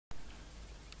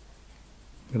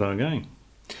Hello again.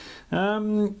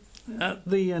 At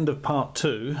the end of part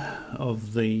 2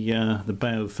 of the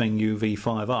Baofeng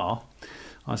UV-5R,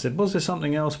 I said, was there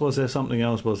something else, was there something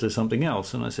else, was there something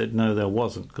else? And I said, no, there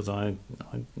wasn't, because I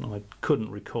couldn't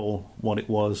recall what it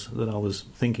was that I was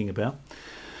thinking about.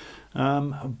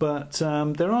 But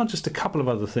there are just a couple of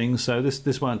other things, so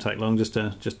this won't take long, just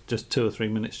 2 or 3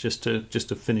 minutes just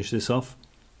to finish this off.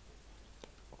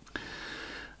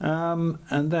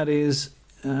 And that is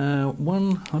 1,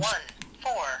 4, 6,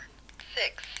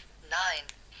 9,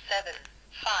 7,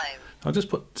 5. I'll just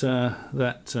put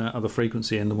that other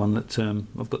frequency in, the one that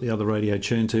I've got the other radio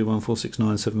tuned to,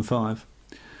 146,975.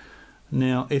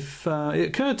 Now, if it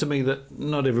occurred to me that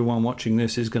not everyone watching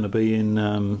this is going to be in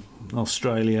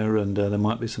Australia, and there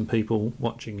might be some people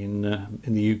watching in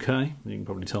the UK. You can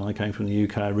probably tell I came from the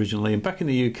UK originally, and back in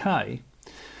the UK,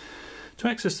 to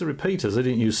access the repeaters, they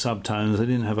didn't use subtones, they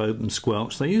didn't have open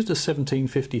squelch, they used a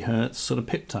 1750 Hertz sort of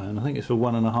pip tone. I think it's for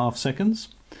 1.5 seconds.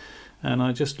 And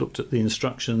I just looked at the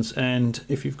instructions, and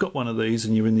if you've got one of these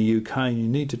and you're in the UK and you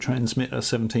need to transmit a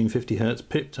 1750 Hertz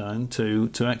pip tone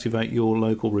to activate your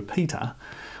local repeater,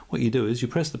 what you do is you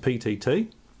press the PTT,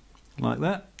 like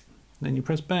that, then you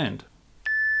press band.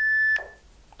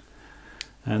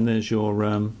 And there's your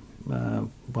 1.75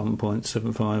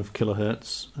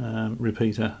 kilohertz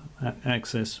repeater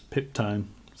access pip tone.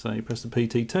 So you press the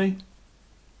PTT,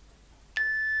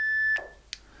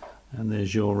 and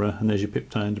there's your pip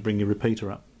tone to bring your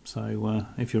repeater up. So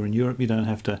if you're in Europe, you don't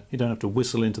have to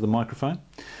whistle into the microphone.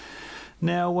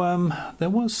 Now there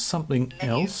was something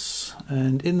else,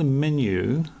 and in the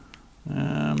menu,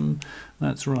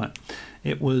 that's right,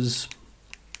 it was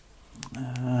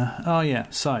oh yeah,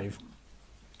 save.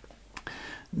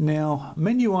 Now,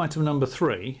 menu item number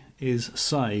 3 is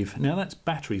save. Now that's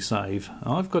battery save.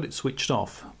 I've got it switched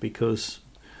off because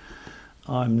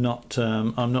I'm not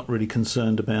really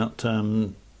concerned about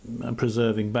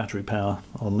preserving battery power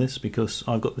on this, because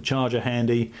I've got the charger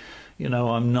handy. You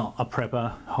know, I'm not a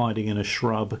prepper hiding in a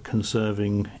shrub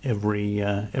conserving every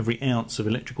ounce of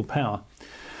electrical power.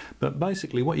 But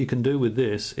basically, what you can do with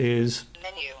this is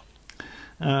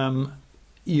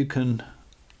you can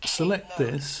select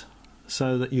this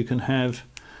so that you can have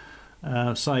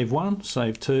save 1,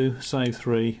 save 2, save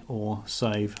 3 or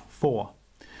save 4.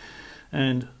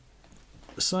 And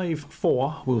save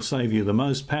 4 will save you the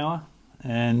most power,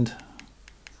 and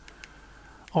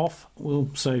off will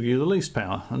save you the least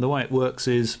power. And the way it works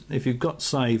is, if you've got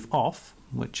save off,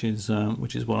 which is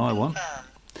what I want,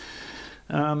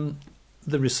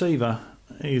 the receiver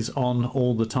is on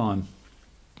all the time.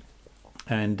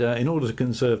 And in order to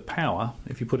conserve power,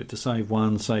 if you put it to save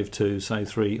 1, save 2, save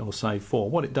 3 or save 4,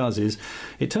 what it does is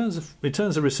it turns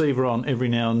the receiver on every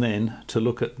now and then to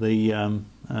look at the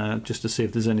just to see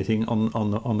if there's anything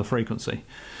on the frequency.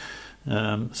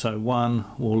 So 1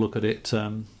 will look at it.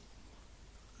 I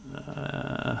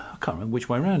can't remember which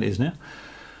way around it is now.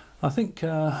 I think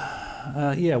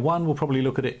yeah, 1 will probably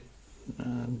look at it.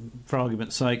 For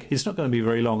argument's sake, it's not going to be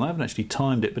very long. I haven't actually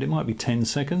timed it, but it might be 10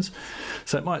 seconds.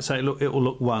 So it might say, look, it will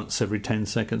look once every 10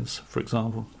 seconds, for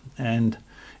example. And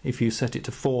if you set it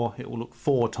to 4, it will look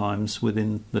 4 times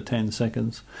within the 10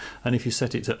 seconds. And if you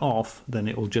set it to off, then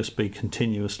it will just be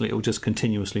continuously, it will just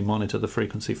continuously monitor the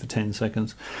frequency for 10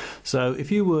 seconds. So if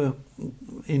you were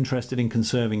interested in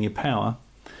conserving your power,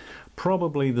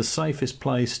 probably the safest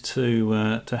place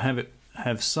to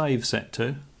have save set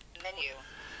to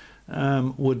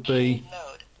would be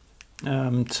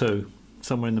 2,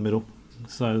 somewhere in the middle,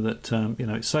 so that you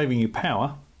know, it's saving you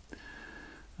power,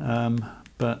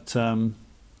 but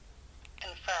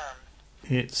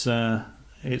it's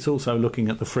also looking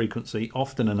at the frequency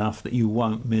often enough that you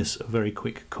won't miss a very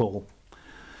quick call.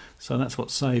 So that's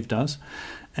what save does.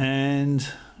 And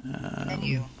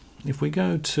if we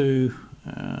go to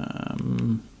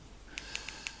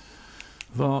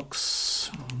Vox,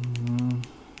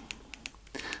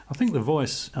 I think the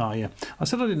voice, oh yeah, I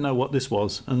said I didn't know what this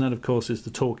was, and that of course is the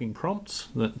talking prompts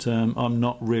that I'm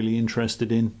not really interested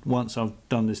in once I've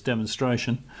done this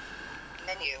demonstration.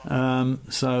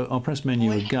 So I'll press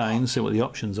menu again, see what the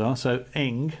options are. So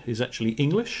Eng is actually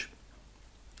English.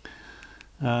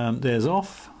 There's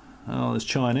off, oh, there's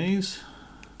Chinese.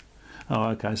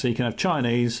 Oh, okay, so you can have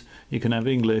Chinese, you can have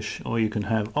English, or you can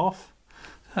have off.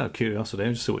 Out of curiosity,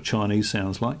 I'll just see what Chinese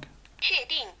sounds like.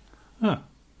 Oh,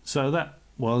 so that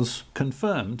was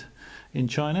confirmed in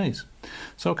Chinese.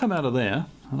 So I'll come out of there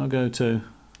and I'll go to,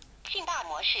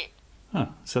 oh,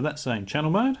 so that's saying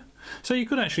channel mode. So you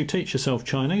could actually teach yourself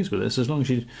Chinese with this, as long as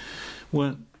you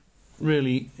weren't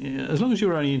really, as long as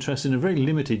you're only interested in a very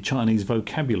limited Chinese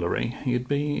vocabulary,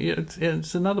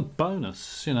 it's another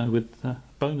bonus, you know, with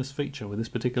bonus feature with this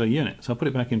particular unit. So I'll put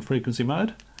it back in frequency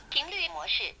mode.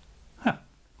 Huh.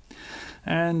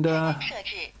 And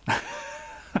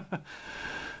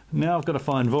now I've got to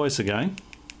find voice again.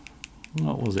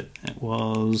 What was it? It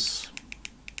was,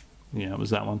 yeah, it was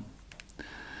that one.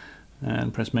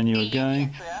 And press menu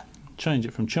again. Change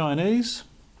it from Chinese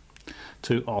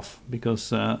to off,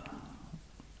 because I've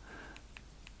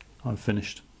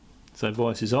finished. So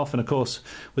voice is off, and of course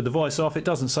with the voice off it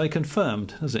doesn't say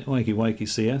confirmed, does it? Wakey wakey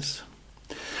CS.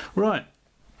 Right.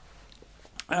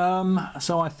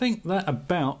 So I think that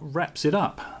about wraps it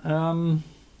up.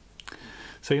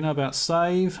 So you know about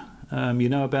save, you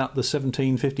know about the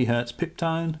 1750 Hz pip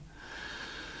tone,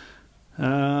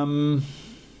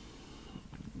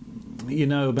 you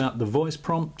know about the voice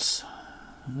prompts.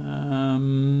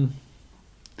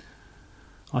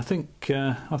 I think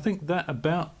that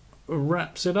about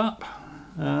wraps it up.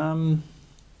 Oh,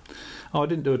 I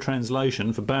didn't do a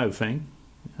translation for Baofeng.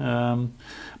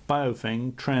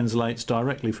 Baofeng translates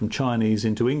directly from Chinese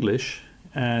into English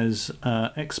as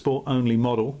export only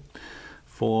model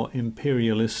for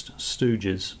imperialist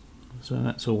stooges. So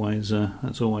that's always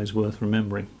worth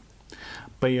remembering.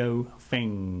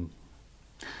 Baofeng.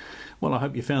 Well, I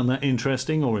hope you found that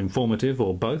interesting or informative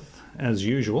or both, as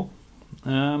usual.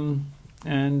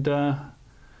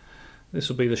 This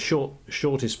will be the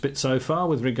shortest bit so far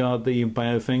with regard to the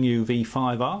Baofeng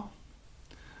UV-5R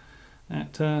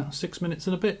at 6 minutes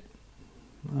and a bit.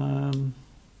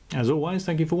 As always,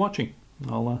 thank you for watching.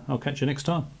 I'll catch you next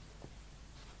time.